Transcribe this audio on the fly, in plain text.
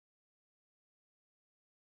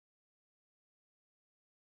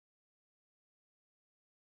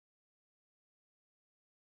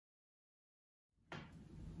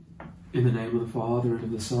In the name of the Father, and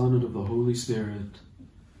of the Son, and of the Holy Spirit.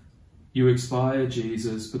 You expired,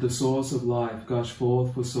 Jesus, but the source of life gushed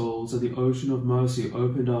forth for souls, and the ocean of mercy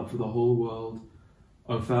opened up for the whole world.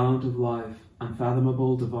 O fount of life,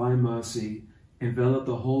 unfathomable divine mercy, envelop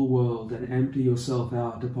the whole world and empty yourself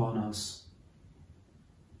out upon us.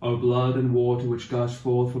 O blood and water which gush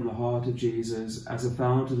forth from the heart of Jesus as a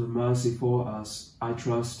fountain of mercy for us, I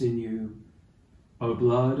trust in you. O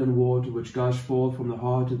blood and water which gush forth from the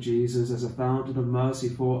heart of Jesus as a fountain of mercy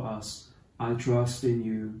for us, I trust in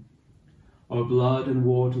you. O blood and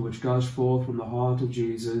water which gush forth from the heart of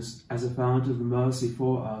Jesus as a fountain of mercy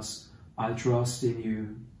for us, I trust in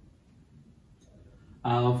you.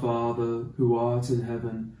 Our Father, who art in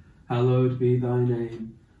heaven, hallowed be thy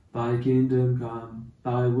name. Thy kingdom come,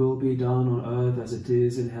 thy will be done on earth as it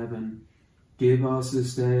is in heaven. Give us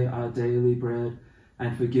this day our daily bread,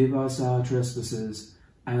 and forgive us our trespasses,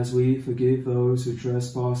 as we forgive those who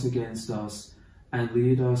trespass against us. And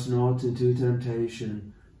lead us not into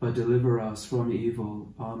temptation, but deliver us from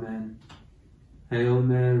evil. Amen. Hail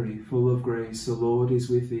Mary, full of grace, the Lord is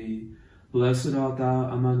with thee. Blessed art thou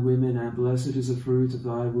among women, and blessed is the fruit of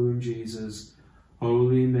thy womb, Jesus.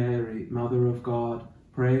 Holy Mary, Mother of God,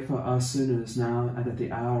 pray for us sinners now and at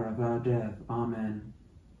the hour of our death. Amen.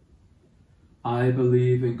 I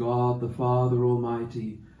believe in God the Father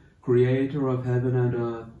Almighty, creator of heaven and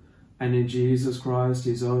earth, and in Jesus Christ,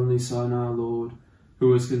 his only Son, our Lord, who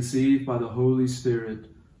was conceived by the Holy Spirit,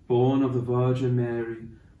 born of the Virgin Mary,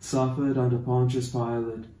 suffered under Pontius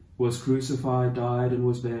Pilate, was crucified, died, and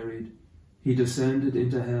was buried. He descended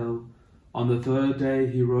into hell. On the third day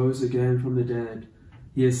he rose again from the dead.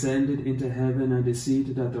 He ascended into heaven and is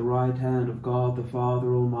seated at the right hand of God the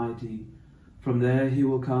Father Almighty. From there he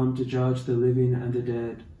will come to judge the living and the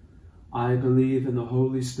dead. I believe in the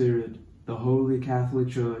Holy Spirit, the Holy Catholic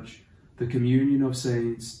Church, the communion of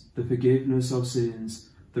saints, the forgiveness of sins,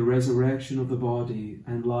 the resurrection of the body,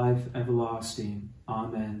 and life everlasting.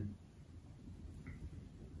 Amen.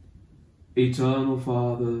 Eternal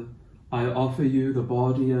Father, I offer you the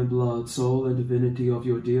body and blood, soul and divinity of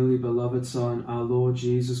your dearly beloved Son, our Lord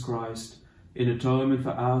Jesus Christ, in atonement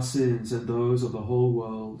for our sins and those of the whole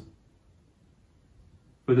world.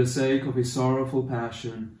 For the sake of his sorrowful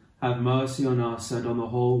passion, have mercy on us and on the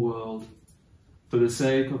whole world. For the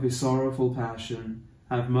sake of his sorrowful passion,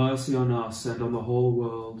 have mercy on us and on the whole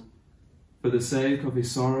world. For the sake of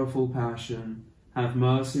his sorrowful passion, have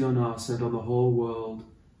mercy on us and on the whole world.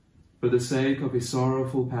 For the sake of his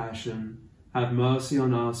sorrowful passion, have mercy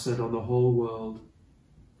on us and on the whole world.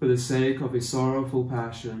 For the sake of his sorrowful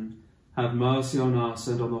passion, have mercy on us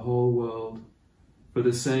and on the whole world. For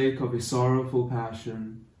the sake of his sorrowful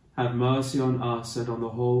passion, have mercy on us and on the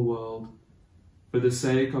whole world. For the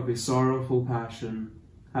sake of his sorrowful passion,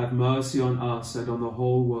 have mercy on us and on the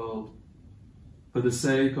whole world. For the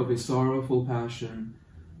sake of his sorrowful passion,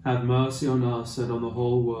 have mercy on us and on the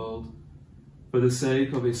whole world. For the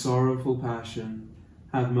sake of his sorrowful passion,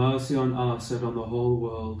 have mercy on us and on the whole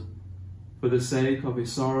world. For the sake of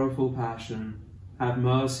his sorrowful passion, have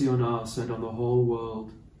mercy on us and on the whole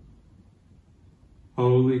world.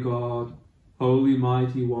 Holy God, Holy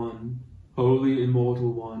Mighty One, Holy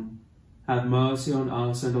Immortal One, have mercy on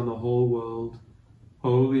us and on the whole world.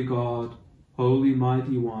 Holy God, Holy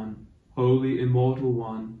Mighty One, Holy Immortal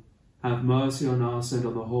One, have mercy on us and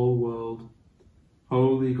on the whole world.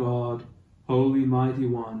 Holy God, Holy Mighty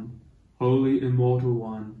One, Holy Immortal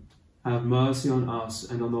One, have mercy on us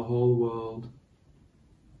and on the whole world.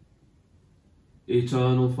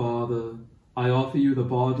 Eternal Father, I offer you the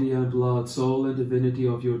body and blood, soul and divinity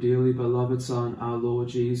of your dearly beloved Son, our Lord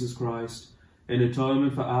Jesus Christ, in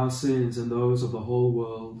atonement for our sins and those of the whole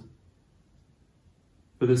world.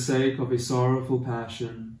 For the sake of his sorrowful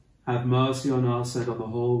passion, have mercy on us and on the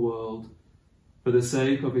whole world. For the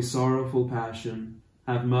sake of his sorrowful passion,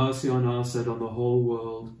 have mercy on us and on the whole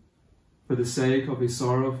world. For the sake of his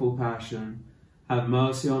sorrowful passion, have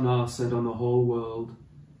mercy on us and on the whole world.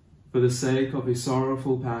 For the sake of his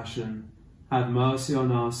sorrowful passion, have mercy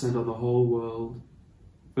on us and on the whole world.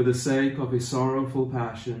 For the sake of his sorrowful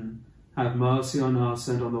passion, have mercy on us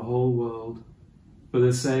and on the whole world. For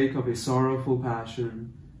the sake of his sorrowful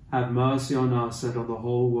passion, have mercy on us and on the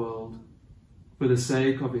whole world. For the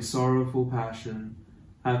sake of his sorrowful passion,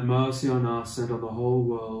 have mercy on us and on the whole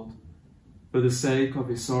world. For the sake of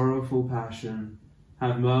his sorrowful passion,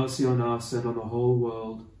 have mercy on us and on the whole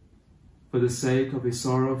world. For the sake of his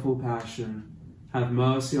sorrowful passion, have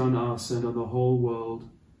mercy on us and on the whole world.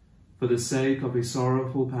 For the sake of his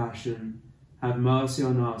sorrowful passion, have mercy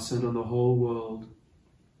on us and on the whole world.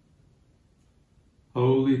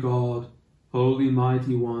 Holy God, Holy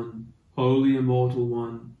Mighty One, Holy Immortal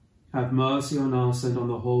One, have mercy on us and on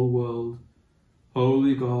the whole world.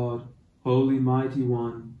 Holy God, Holy Mighty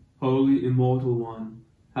One, Holy Immortal One,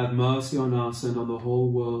 have mercy on us and on the whole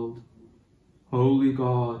world. Holy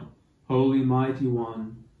God, Holy Mighty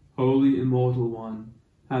One, Holy Immortal One,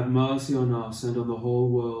 have mercy on us and on the whole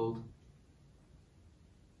world.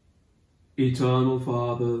 Eternal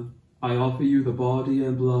Father, I offer you the body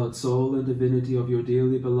and blood, soul and divinity of your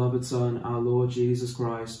dearly beloved Son, our Lord Jesus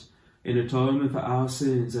Christ, in atonement for our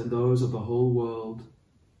sins and those of the whole world.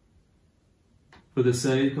 For the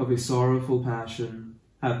sake of his sorrowful passion,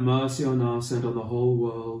 have mercy on us and on the whole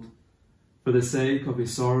world. For the sake of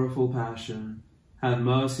his sorrowful passion, have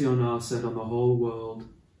mercy on us and on the whole world.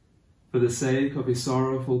 For the sake of his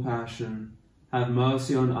sorrowful passion, have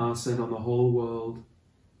mercy on us and on the whole world.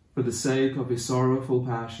 For the sake of his sorrowful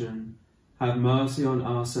passion, have mercy on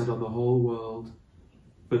us and on the whole world.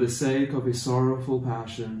 For the sake of his sorrowful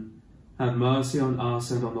passion, have mercy on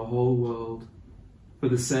us and on the whole world. For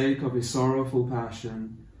the sake of his sorrowful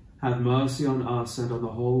passion, have mercy on us and on the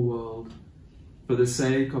whole world. For the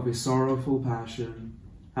sake of his sorrowful passion,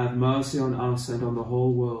 have mercy on us and on the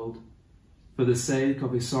whole world. For the sake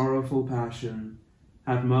of his sorrowful passion,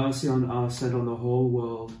 have mercy on us and on the whole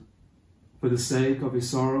world. For the sake of his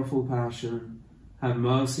sorrowful passion, have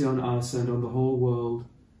mercy on us and on the whole world.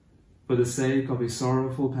 For the sake of his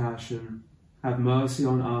sorrowful passion, have mercy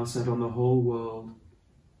on us and on the whole world.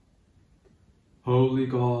 Holy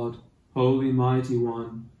God, Holy Mighty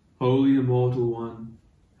One, Holy Immortal One,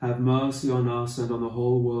 have mercy on us and on the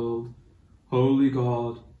whole world. Holy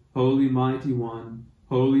God, Holy Mighty One,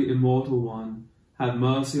 Holy Immortal One, have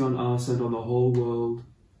mercy on us and on the whole world.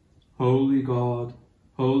 Holy God,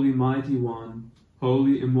 Holy Mighty One,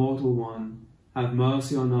 Holy Immortal One, have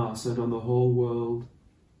mercy on us and on the whole world.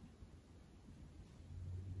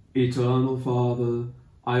 Eternal Father,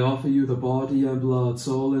 I offer you the body and blood,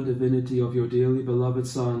 soul and divinity of your dearly beloved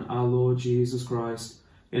Son, our Lord Jesus Christ,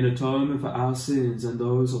 in atonement for our sins and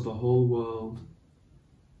those of the whole world.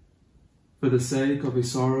 For the sake of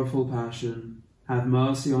his sorrowful passion, have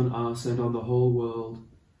mercy on us and on the whole world.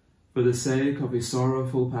 For the sake of his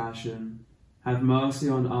sorrowful passion, have mercy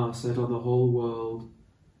on us and on the whole world.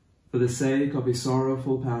 For the sake of his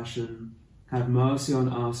sorrowful passion, have mercy on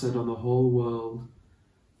us and on the whole world.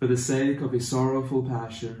 For the sake of his sorrowful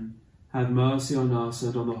passion, have mercy on us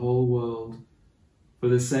and on the whole world. For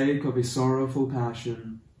the sake of his sorrowful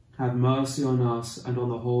passion, have mercy on us and on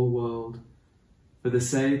the whole world. For the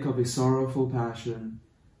sake of his sorrowful passion,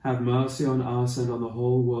 have mercy on us and on the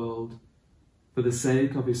whole world. For the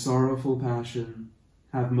sake of his sorrowful passion,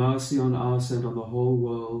 have mercy on us and on the whole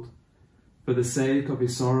world. For the sake of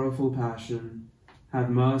his sorrowful passion, have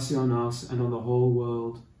mercy on us and on the whole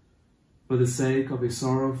world. For the sake of his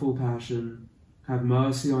sorrowful passion, have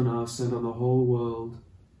mercy on us and on the whole world.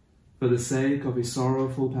 For the sake of his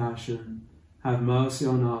sorrowful passion, have mercy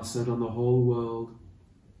on us and on the whole world.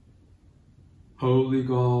 Holy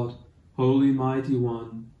God, Holy Mighty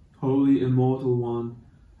One, Holy Immortal One,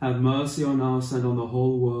 have mercy on us and on the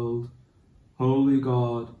whole world. Holy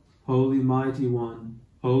God, Holy Mighty One,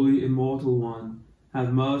 Holy Immortal One,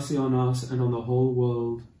 have mercy on us and on the whole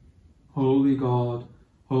world. Holy God,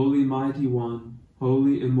 Holy Mighty One,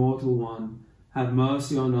 Holy Immortal One, have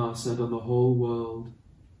mercy on us and on the whole world.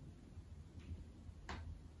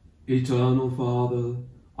 Eternal Father,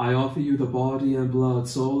 I offer you the body and blood,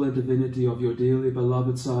 soul and divinity of your dearly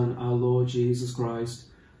beloved Son, our Lord Jesus Christ,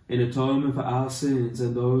 in atonement for our sins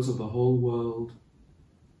and those of the whole world.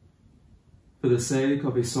 For the sake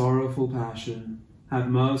of his sorrowful passion, have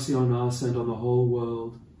mercy on us and on the whole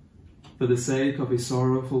world. For the sake of his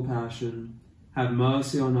sorrowful passion, have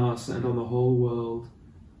mercy on us and on the whole world.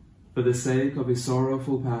 For the sake of his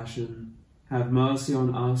sorrowful passion, have mercy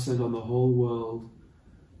on us and on the whole world.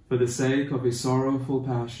 For the sake of his sorrowful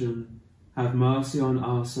passion, have mercy on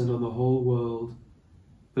us and on the whole world.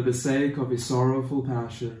 For the sake of his sorrowful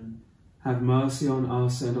passion, have mercy on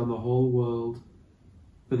us and on the whole world.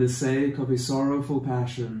 For the sake of his sorrowful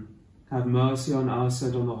passion, have mercy on us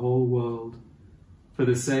and on the whole world. For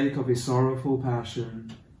the sake of his sorrowful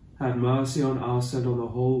passion, have mercy on us and on the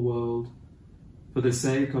whole world. For the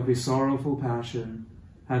sake of his sorrowful passion,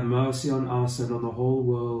 have mercy on us and on the whole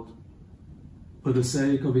world. For the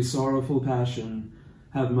sake of his sorrowful passion,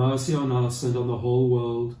 have mercy on us and on the whole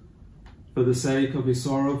world. For the sake of his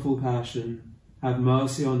sorrowful passion, have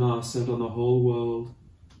mercy on us and on the whole world.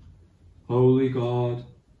 Holy God,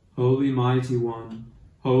 Holy Mighty One,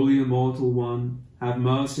 Holy Immortal One, have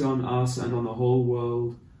mercy on us and on the whole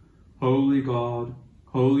world. Holy God,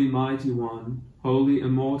 Holy Mighty One, Holy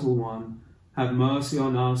Immortal One, have mercy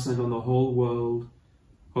on us and on the whole world.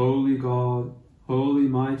 Holy God, Holy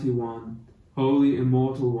Mighty One, Holy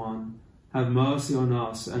Immortal One, have mercy on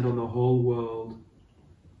us and on the whole world.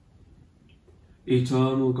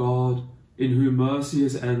 Eternal God, in whom mercy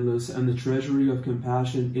is endless and the treasury of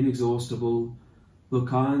compassion inexhaustible, look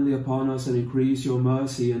kindly upon us and increase your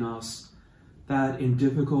mercy in us, that in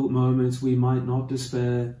difficult moments we might not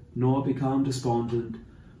despair nor become despondent,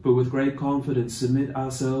 but with great confidence submit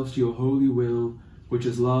ourselves to your holy will, which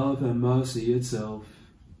is love and mercy itself.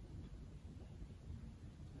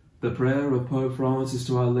 The prayer of Pope Francis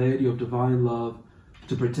to Our Lady of Divine Love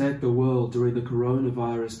to protect the world during the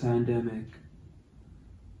coronavirus pandemic.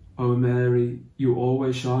 O Mary, you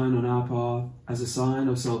always shine on our path as a sign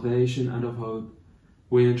of salvation and of hope.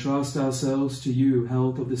 We entrust ourselves to you,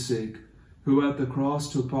 health of the sick, who at the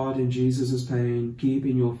cross took part in Jesus' pain,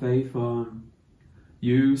 keeping your faith firm.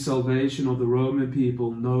 You, salvation of the Roman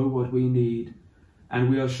people, know what we need, and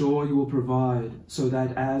we are sure you will provide, so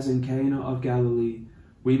that as in Cana of Galilee,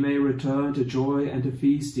 we may return to joy and to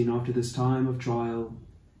feasting after this time of trial.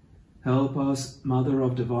 Help us, Mother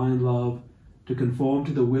of Divine Love, to conform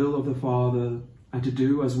to the will of the Father, and to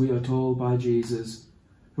do as we are told by Jesus,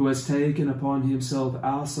 who has taken upon himself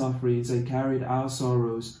our sufferings and carried our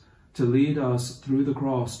sorrows, to lead us through the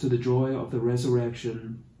cross to the joy of the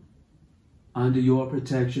resurrection. Under your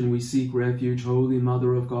protection we seek refuge, Holy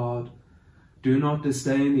Mother of God. Do not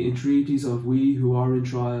disdain the entreaties of we who are in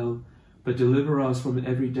trial, but deliver us from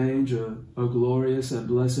every danger, O glorious and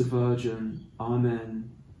blessed Virgin.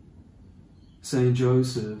 Amen. Saint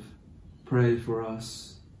Joseph, pray for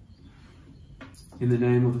us. In the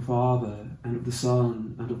name of the Father, and of the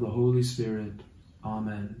Son, and of the Holy Spirit.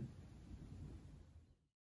 Amen.